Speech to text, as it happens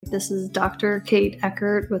This is Dr. Kate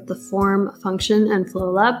Eckert with the Form, Function, and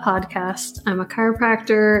Flow Lab podcast. I'm a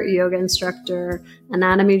chiropractor, yoga instructor,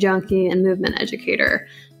 anatomy junkie, and movement educator.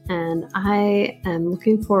 And I am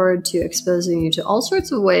looking forward to exposing you to all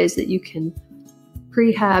sorts of ways that you can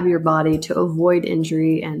prehab your body to avoid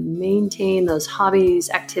injury and maintain those hobbies,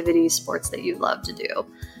 activities, sports that you love to do.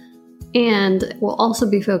 And we'll also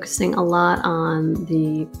be focusing a lot on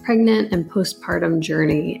the pregnant and postpartum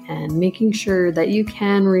journey and making sure that you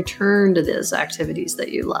can return to those activities that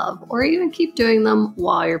you love or even keep doing them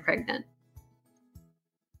while you're pregnant.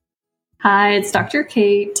 Hi, it's Dr.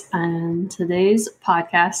 Kate, and today's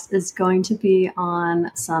podcast is going to be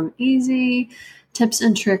on some easy tips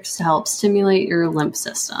and tricks to help stimulate your lymph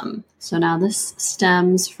system. So now this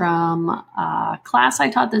stems from a class I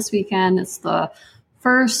taught this weekend. It's the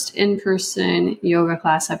first in-person yoga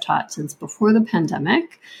class I've taught since before the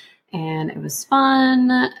pandemic, and it was fun.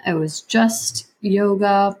 It was just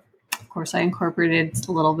yoga. Of course, I incorporated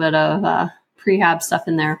a little bit of prehab stuff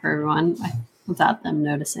in there for everyone without them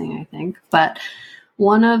noticing, I think. But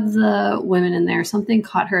one of the women in there, something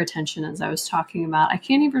caught her attention as I was talking about. I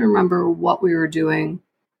can't even remember what we were doing.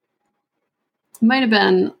 It might have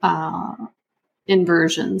been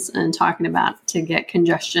inversions and talking about to get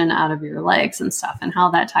congestion out of your legs and stuff and how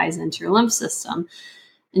that ties into your lymph system.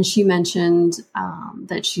 And she mentioned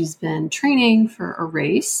that she's been training for a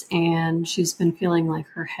race and she's been feeling like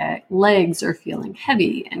her legs are feeling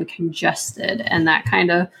heavy and congested. And that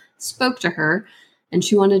kind of spoke to her. And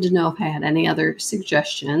she wanted to know if I had any other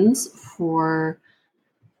suggestions for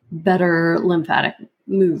better lymphatic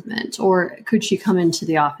movement, or could she come into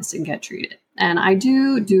the office and get treated? And I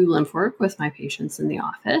do lymph work with my patients in the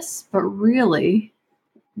office, but really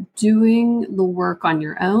doing the work on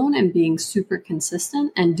your own and being super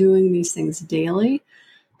consistent and doing these things daily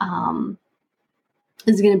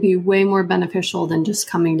is going to be way more beneficial than just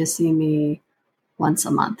coming to see me once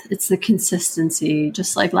a month. It's the consistency,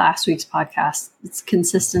 just like last week's podcast, it's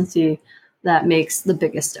consistency that makes the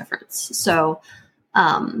biggest difference. So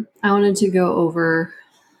I wanted to go over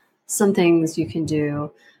some things you can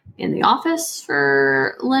do in the office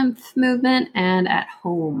for lymph movement and at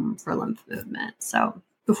home for lymph movement. So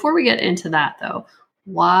before we get into that though,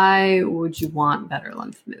 why would you want better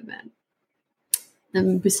lymph movement?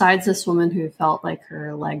 And besides this woman who felt like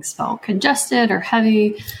her legs felt congested or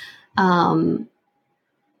heavy, another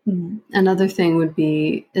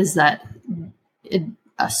thing is that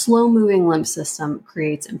a slow-moving lymph system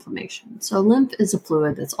creates inflammation. So lymph is a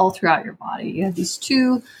fluid that's all throughout your body. You have these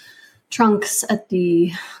two trunks at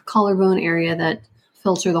the collarbone area that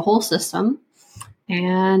filter the whole system.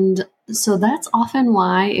 And so that's often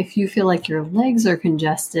why if you feel like your legs are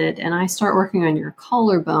congested and I start working on your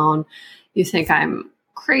collarbone, you think I'm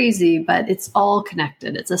crazy, but it's all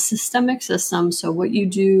connected. It's a systemic system. So what you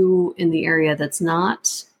do in the area that's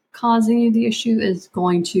not causing you the issue is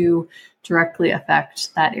going to directly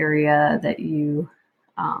affect that area that you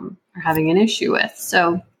are having an issue with.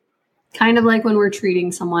 So kind of like when we're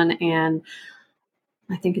treating someone, and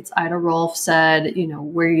I think it's Ida Rolf said,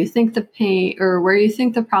 where you think the pain or where you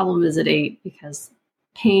think the problem is at 8, because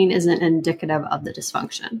pain isn't indicative of the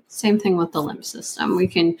dysfunction. Same thing with the lymph system. We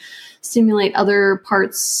can stimulate other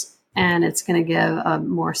parts and it's going to give a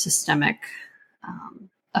more systemic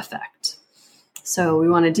effect. So we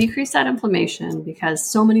want to decrease that inflammation because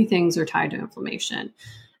so many things are tied to inflammation.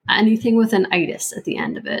 Anything with an itis at the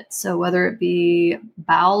end of it. So whether it be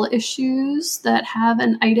bowel issues that have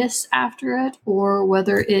an itis after it, or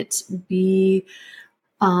whether it be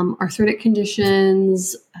arthritic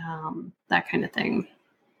conditions, that kind of thing.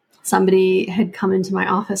 Somebody had come into my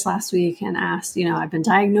office last week and asked, I've been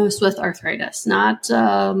diagnosed with arthritis, not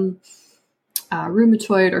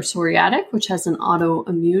rheumatoid or psoriatic, which has an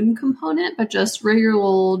autoimmune component, but just regular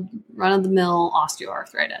old run-of-the-mill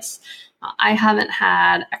osteoarthritis. I haven't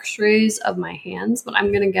had x-rays of my hands, but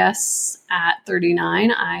I'm going to guess at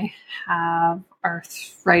 39, I have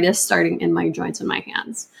arthritis starting in my joints in my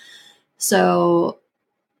hands. So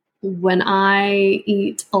when I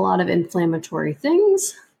eat a lot of inflammatory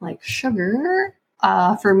things like sugar,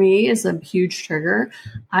 for me is a huge trigger.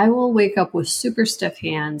 I will wake up with super stiff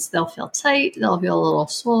hands. They'll feel tight. They'll feel a little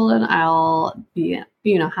swollen. I'll be,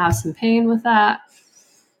 have some pain with that.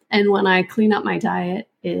 And when I clean up my diet,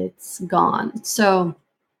 it's gone. So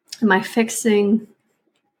am I fixing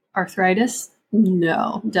arthritis?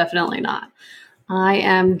 No, definitely not. I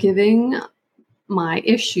am giving my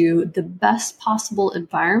issue the best possible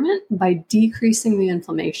environment by decreasing the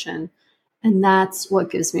inflammation. And that's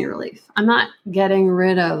what gives me relief. I'm not getting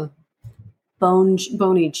rid of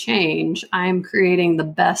bony change. I'm creating the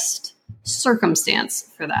best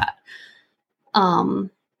circumstance for that.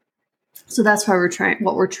 So that's why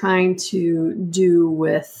what we're trying to do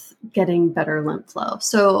with getting better lymph flow.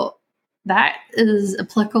 So that is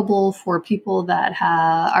applicable for people that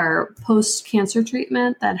are post-cancer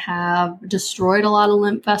treatment, that have destroyed a lot of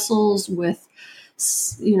lymph vessels with,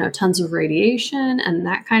 tons of radiation and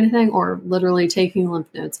that kind of thing, or literally taking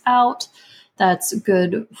lymph nodes out. That's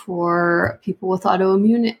good for people with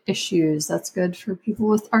autoimmune issues. That's good for people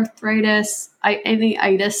with arthritis, any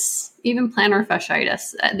itis, even plantar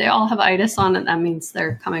fasciitis. They all have itis on it. That means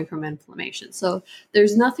they're coming from inflammation. So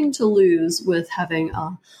there's nothing to lose with having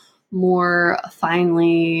a more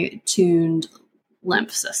finely tuned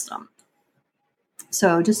lymph system.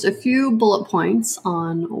 So just a few bullet points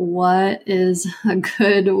on what is a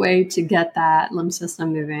good way to get that lymph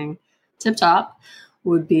system moving tip top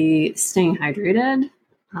would be staying hydrated.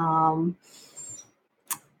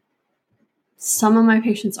 Some of my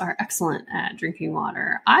patients are excellent at drinking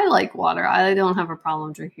water. I like water. I don't have a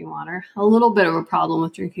problem drinking water. A little bit of a problem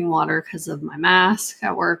with drinking water because of my mask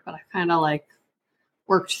at work, but I kind of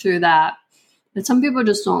worked through that. But some people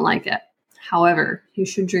just don't like it. However, you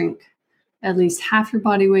should drink at least half your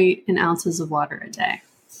body weight in ounces of water a day.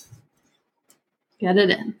 Get it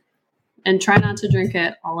in. And try not to drink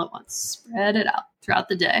it all at once. Spread it out throughout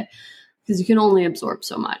the day because you can only absorb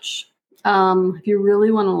so much. If you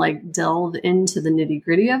really want to delve into the nitty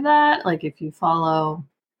gritty of that, if you follow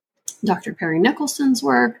Dr. Perry Nicholson's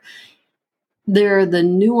work, there are the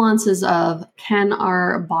nuances of, can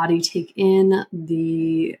our body take in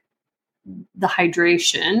the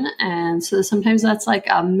hydration? And so sometimes that's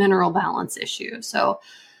a mineral balance issue. So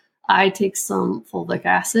I take some fulvic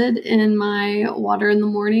acid in my water in the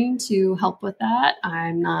morning to help with that.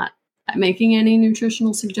 I'm not making any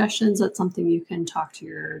nutritional suggestions. That's something you can talk to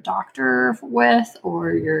your doctor with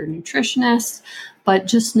or your nutritionist. But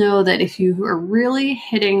just know that if you are really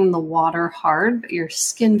hitting the water hard, but your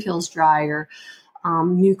skin feels dry, your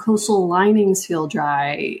mucosal linings feel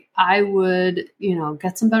dry, I would,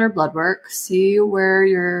 get some better blood work, see where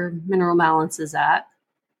your mineral balance is at.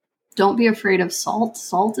 Don't be afraid of salt.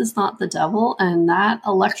 Salt is not the devil, and that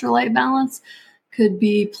electrolyte balance could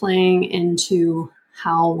be playing into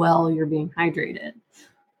how well you're being hydrated.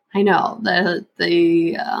 I know the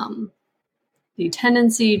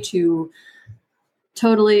tendency to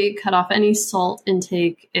totally cut off any salt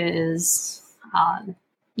intake is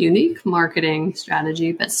unique marketing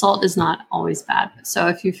strategy, but salt is not always bad. So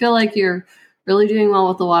if you feel like you're really doing well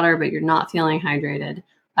with the water, but you're not feeling hydrated,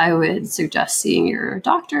 I would suggest seeing your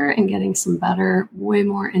doctor and getting some better, way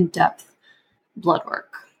more in-depth blood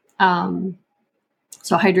work.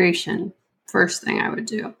 So hydration, first thing I would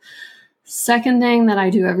do. Second thing that I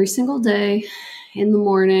do every single day in the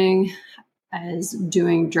morning is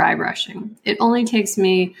doing dry brushing. It only takes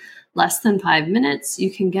me less than 5 minutes. You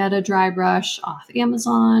can get a dry brush off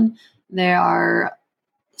Amazon. They are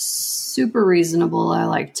super reasonable. I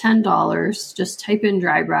like $10. Just type in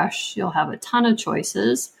dry brush. You'll have a ton of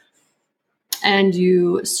choices. And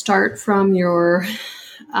you start from your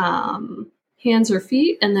hands or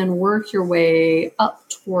feet and then work your way up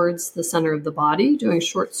towards the center of the body, doing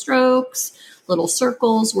short strokes, little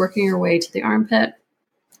circles, working your way to the armpit.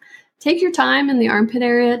 Take your time in the armpit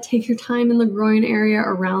area. Take your time in the groin area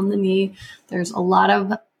around the knee. There's a lot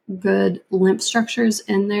of good lymph structures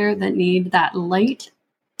in there that need that light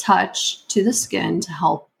touch to the skin to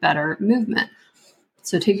help better movement.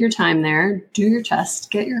 So take your time there. Do your chest.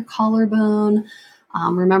 Get your collarbone.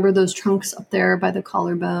 Remember those trunks up there by the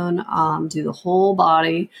collarbone. Do the whole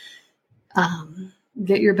body.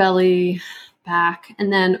 Get your belly back.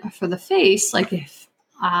 And then for the face,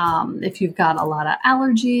 if you've got a lot of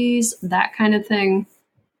allergies, that kind of thing,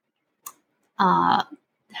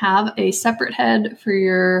 have a separate head for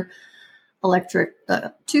your electric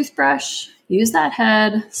toothbrush. Use that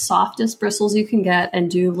head, softest bristles you can get, and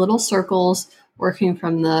do little circles working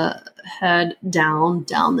from the head down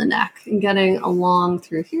the neck and getting along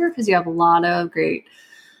through here because you have a lot of great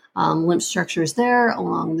lymph structures there,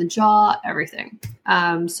 along the jaw, everything.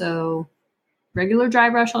 So regular dry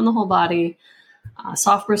brush on the whole body,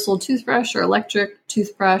 soft bristled toothbrush or electric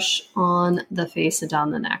toothbrush on the face and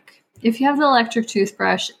down the neck. If you have the electric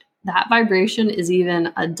toothbrush, that vibration is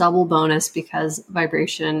even a double bonus because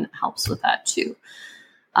vibration helps with that too.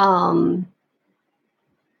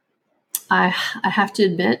 I have to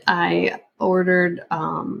admit, I ordered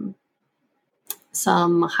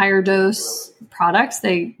some higher dose products.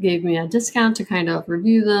 They gave me a discount to kind of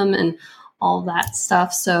review them and all that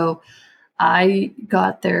stuff. So I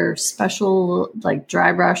got their special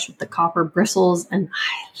dry brush with the copper bristles, and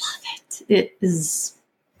I love it. It is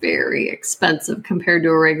very expensive compared to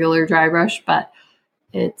a regular dry brush, but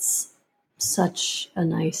it's such a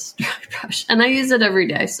nice dry brush, and I use it every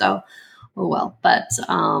day. So, oh well. But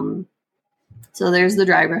so there's the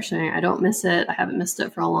dry brushing. I don't miss it. I haven't missed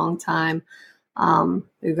it for a long time.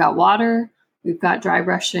 We've got water. We've got dry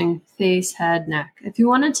brushing, face, head, neck. If you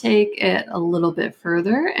want to take it a little bit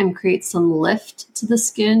further and create some lift to the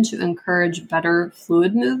skin to encourage better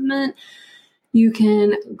fluid movement, you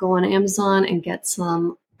can go on Amazon and get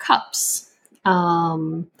some cups.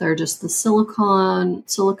 They're just the silicone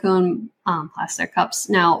plastic cups.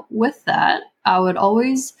 Now, with that, I would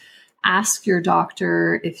always ask your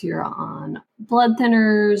doctor if you're on blood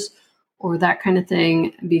thinners or that kind of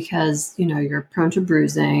thing, because, you're prone to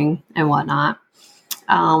bruising and whatnot.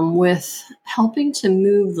 With helping to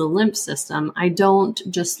move the lymph system, I don't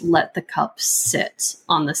just let the cup sit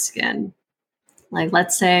on the skin. Like,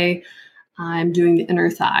 let's say I'm doing the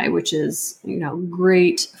inner thigh, which is,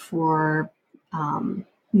 great for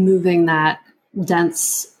moving that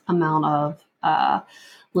dense amount of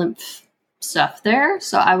lymph stuff there.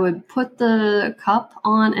 So I would put the cup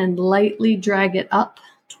on and lightly drag it up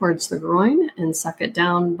towards the groin and suck it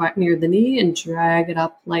down right near the knee and drag it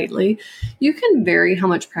up lightly. You can vary how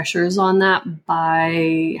much pressure is on that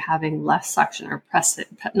by having less suction or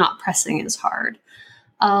not pressing as hard.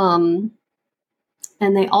 And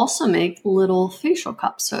they also make little facial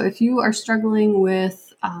cups. So if you are struggling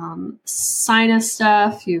with sinus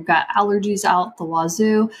stuff, you've got allergies out the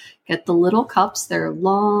wazoo, get the little cups. They're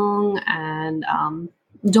long, and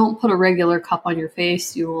don't put a regular cup on your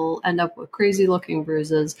face. You will end up with crazy looking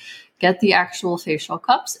bruises. Get the actual facial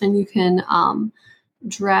cups, and you can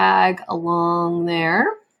drag along there,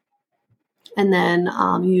 and then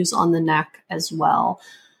use on the neck as well.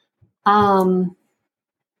 So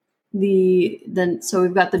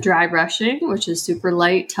we've got the dry brushing, which is super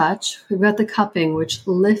light touch. We've got the cupping, which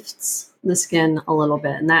lifts the skin a little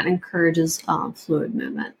bit, and that encourages fluid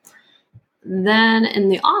movement. Then in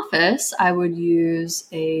the office, I would use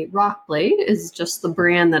a Rockblade, is just the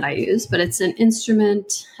brand that I use, but it's an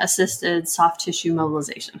instrument-assisted soft tissue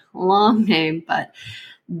mobilization. Long name, but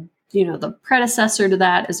the predecessor to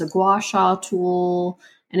that is a gua sha tool.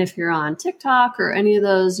 And if you're on TikTok or any of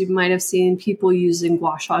those, you might have seen people using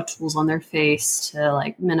gua sha tools on their face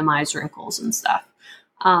to minimize wrinkles and stuff.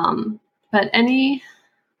 But any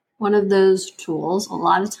one of those tools, a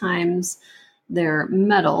lot of times they're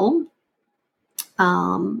metal.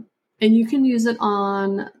 And you can use it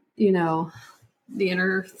on, the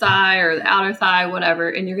inner thigh or the outer thigh, whatever.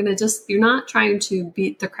 And you're not trying to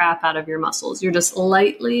beat the crap out of your muscles. You're just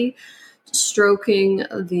lightly stroking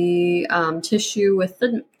the tissue with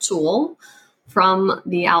the tool from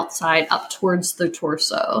the outside up towards the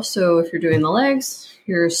torso. So if you're doing the legs,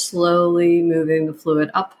 you're slowly moving the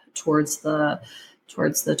fluid up towards the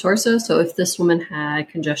torso. So if this woman had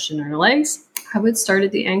congestion in her legs, I would start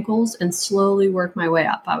at the ankles and slowly work my way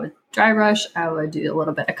up. I would dry brush. I would do a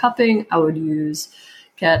little bit of cupping. I would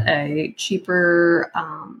get a cheaper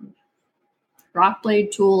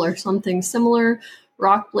Rockblade tool or something similar.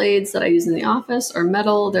 Rockblades that I use in the office are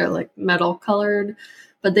metal. They're metal colored,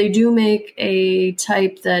 but they do make a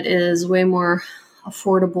type that is way more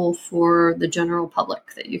affordable for the general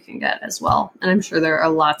public that you can get as well. And I'm sure there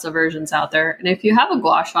are lots of versions out there. And if you have a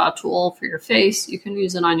gua sha tool for your face, you can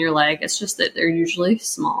use it on your leg. It's just that they're usually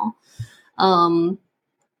small. Now,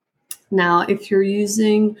 if you're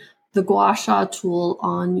using the gua sha tool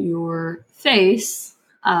on your face,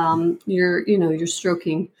 you're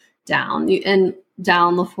stroking down and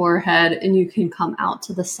down the forehead, and you can come out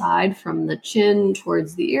to the side from the chin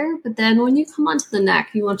towards the ear. But then when you come onto the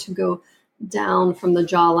neck, you want to go down from the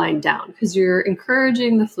jawline down, because you're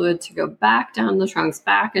encouraging the fluid to go back down the trunks,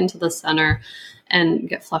 back into the center, and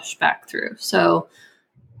get flushed back through. So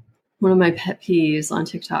one of my pet peeves on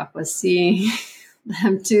TikTok was seeing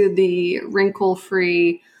them do the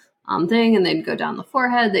wrinkle-free thing, and they'd go down the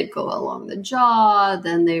forehead, they'd go along the jaw,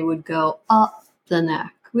 then they would go up the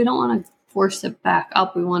neck. We don't want to force it back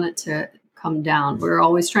up. We want it to come down. We're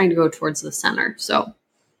always trying to go towards the center. So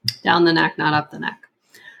down the neck, not up the neck.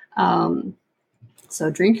 So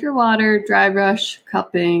drink your water, dry brush,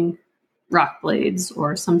 cupping, Rockblades,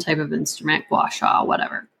 or some type of instrument, gua sha,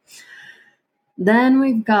 whatever. Then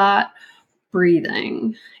we've got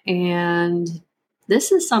breathing. And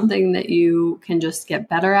this is something that you can just get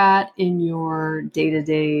better at in your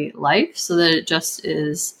day-to-day life, so that it just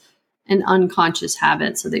is an unconscious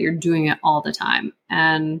habit, so that you're doing it all the time.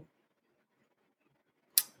 And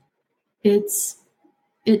it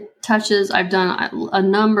touches, I've done a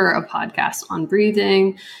number of podcasts on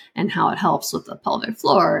breathing and how it helps with the pelvic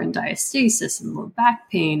floor and diastasis and low back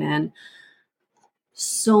pain and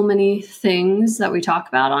so many things that we talk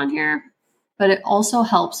about on here. but it also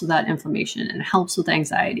helps with that inflammation, and it helps with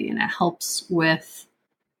anxiety, and it helps with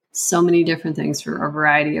so many different things for a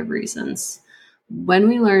variety of reasons. When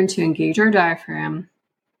we learn to engage our diaphragm,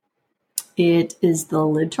 it is the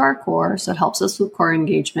lid to our core, so it helps us with core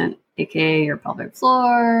engagement, aka your pelvic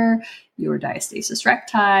floor, your diastasis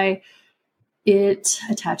recti. It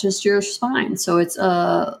attaches to your spine, so it's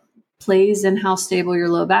plays in how stable your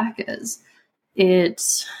low back is.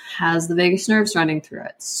 It has the vagus nerves running through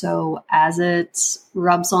it, so as it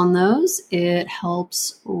rubs on those, it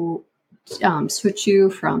helps switch you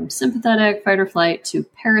from sympathetic fight or flight to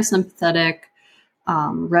parasympathetic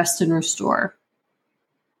rest and restore.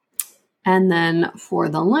 And then for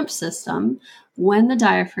the lymph system, when the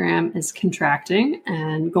diaphragm is contracting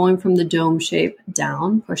and going from the dome shape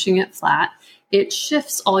down, pushing it flat, it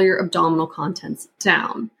shifts all your abdominal contents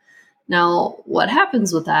down. Now, what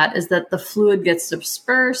happens with that is that the fluid gets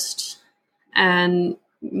dispersed and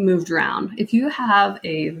moved around. If you have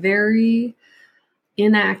a very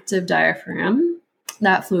inactive diaphragm,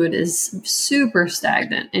 that fluid is super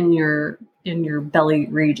stagnant in your belly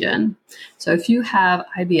region. So if you have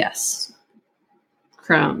IBS,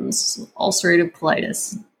 Crohn's, ulcerative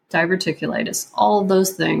colitis, diverticulitis, all of those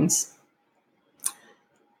things,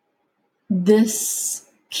 this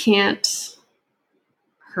can't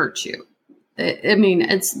hurt you.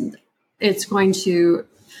 It's going to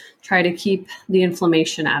try to keep the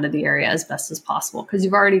inflammation out of the area as best as possible because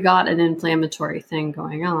you've already got an inflammatory thing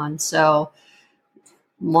going on. So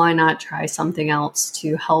why not try something else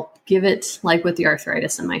to help give it, like with the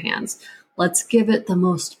arthritis in my hands, let's give it the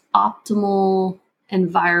most optimal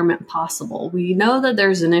environment possible. We know that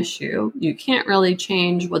there's an issue. You can't really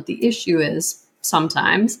change what the issue is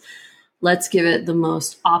sometimes. Let's give it the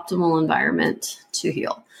most optimal environment to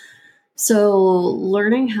heal. So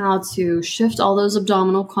learning how to shift all those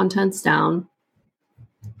abdominal contents down,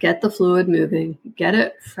 get the fluid moving, get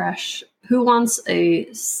it fresh. Who wants a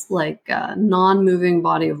non-moving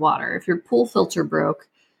body of water? If your pool filter broke,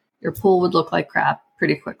 your pool would look like crap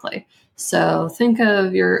pretty quickly. So think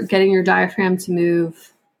of getting your diaphragm to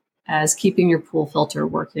move as keeping your pool filter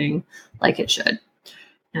working like it should.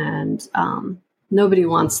 And nobody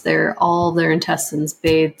wants all their intestines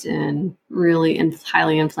bathed in really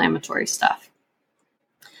highly inflammatory stuff.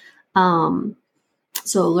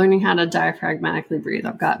 So learning how to diaphragmatically breathe.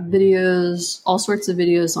 I've got videos, all sorts of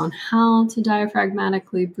videos on how to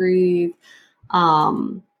diaphragmatically breathe,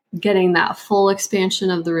 getting that full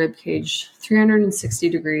expansion of the rib cage, 360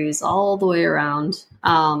 degrees all the way around.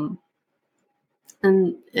 And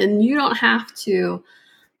you don't have to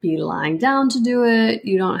be lying down to do it.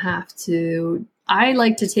 You don't have to. I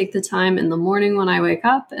like to take the time in the morning when I wake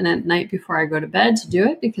up and at night before I go to bed to do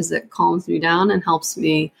it because it calms me down and helps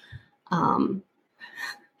me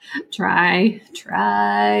try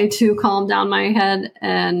to calm down my head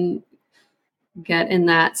and get in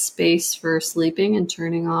that space for sleeping and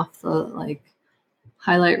turning off the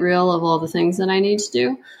highlight reel of all the things that I need to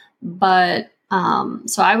do. But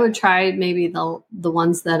so I would try maybe the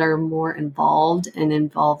ones that are more involved and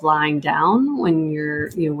involve lying down when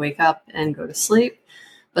you wake up and go to sleep.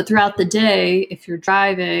 But throughout the day, if you're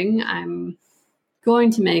driving, I'm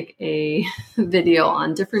going to make a video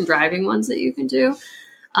on different driving ones that you can do.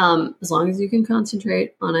 As long as you can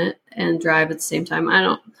concentrate on it and drive at the same time, I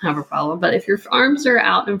don't have a problem. But if your arms are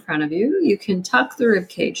out in front of you, you can tuck the rib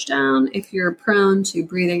cage down if you're prone to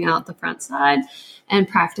breathing out the front side and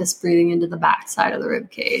practice breathing into the back side of the rib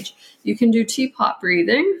cage. You can do teapot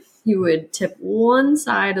breathing. You would tip one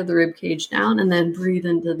side of the rib cage down and then breathe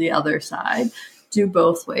into the other side. Do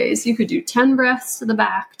both ways. You could do 10 breaths to the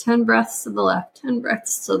back, 10 breaths to the left, 10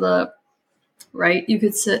 breaths to the right. You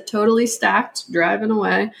could sit totally stacked, driving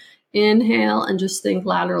away, inhale, and just think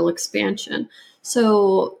lateral expansion.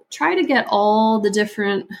 So try to get all the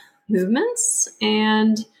different movements.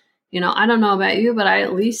 And, I don't know about you, but I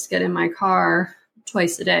at least get in my car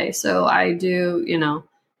twice a day. So I do,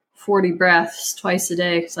 40 breaths twice a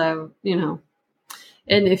day because and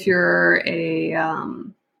if you're a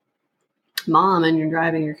mom and you're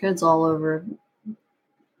driving your kids all over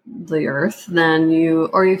the earth, then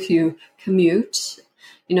or if you commute,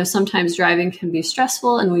 sometimes driving can be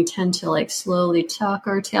stressful and we tend to slowly tuck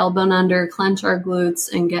our tailbone under, clench our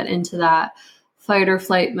glutes and get into that fight or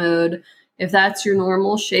flight mode. If that's your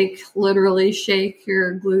normal, literally shake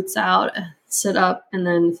your glutes out, sit up and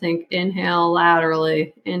then think inhale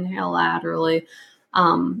laterally.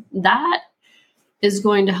 That is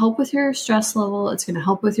going to help with your stress level. It's going to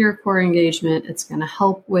help with your core engagement. It's going to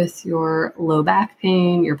help with your low back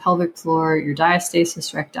pain, your pelvic floor, your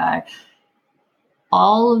diastasis recti,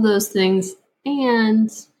 all of those things. And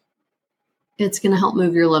it's going to help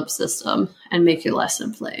move your lymph system and make you less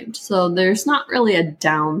inflamed. So there's not really a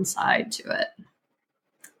downside to it.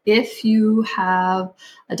 If you have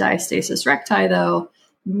a diastasis recti, though,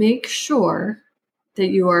 make sure that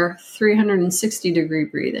you are 360-degree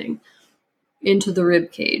breathing into the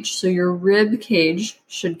rib cage. So your rib cage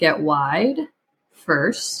should get wide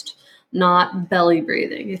first, not belly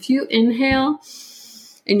breathing. If you inhale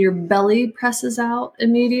and your belly presses out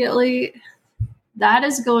immediately, that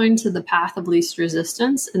is going to the path of least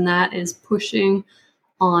resistance, and that is pushing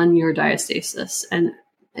on your diastasis, and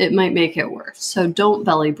it might make it worse. So don't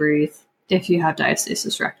belly breathe if you have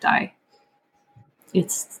diastasis recti.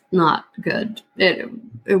 It's not good. It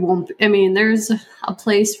won't. I mean, there's a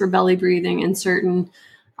place for belly breathing in certain,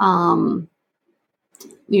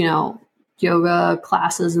 yoga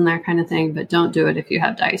classes and that kind of thing, but don't do it if you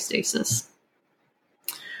have diastasis.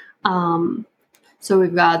 So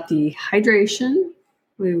we've got the hydration,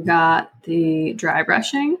 we've got the dry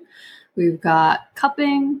brushing, we've got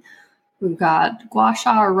cupping, we've got gua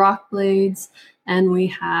sha or rock blades, and we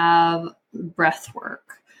have breath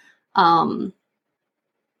work.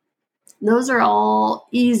 Those are all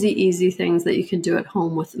easy things that you can do at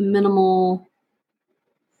home with minimal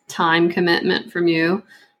time commitment from you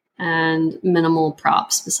and minimal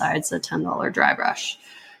props besides a $10 dry brush.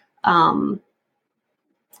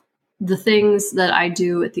 The things that I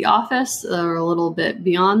do at the office that are a little bit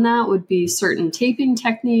beyond that would be certain taping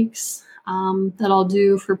techniques that I'll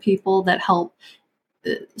do for people that help.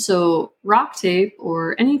 So rock tape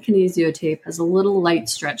or any kinesio tape has a little light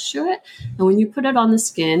stretch to it. And when you put it on the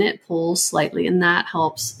skin, it pulls slightly, and that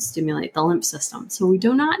helps stimulate the lymph system. So we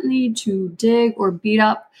do not need to dig or beat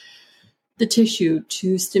up the tissue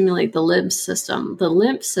to stimulate the lymph system. The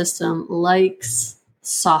lymph system likes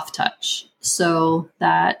soft touch. So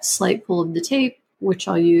that slight pull of the tape, which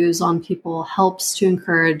I'll use on people, helps to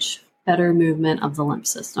encourage better movement of the lymph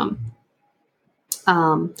system.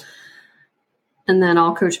 And then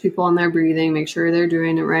I'll coach people on their breathing, make sure they're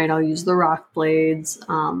doing it right. I'll use the rock blades.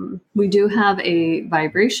 We do have a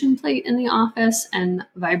vibration plate in the office, and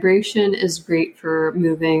vibration is great for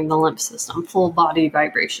moving the lymph system, full body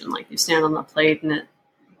vibration, like you stand on the plate and it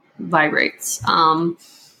vibrates.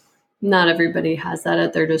 Not everybody has that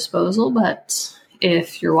at their disposal, but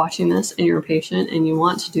if you're watching this and you're a patient and you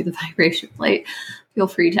want to do the vibration plate, feel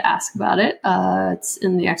free to ask about it. It's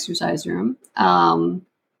in the exercise room.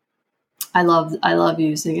 I love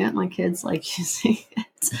using it. My kids like using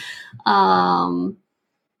it. But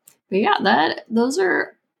yeah, those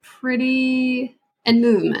are pretty, and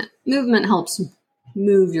movement helps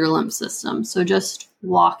move your lymph system. So just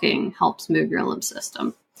walking helps move your lymph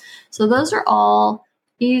system. So those are all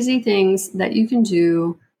easy things that you can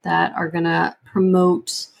do that are going to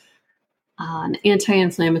promote an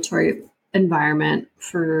anti-inflammatory environment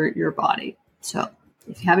for your body. So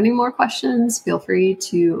if you have any more questions, feel free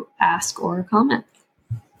to ask or comment.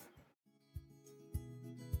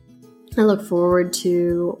 I look forward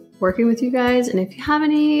to working with you guys. And if you have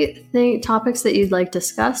any topics that you'd like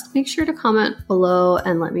discussed, make sure to comment below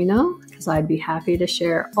and let me know, because I'd be happy to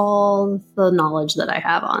share all the knowledge that I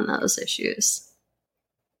have on those issues.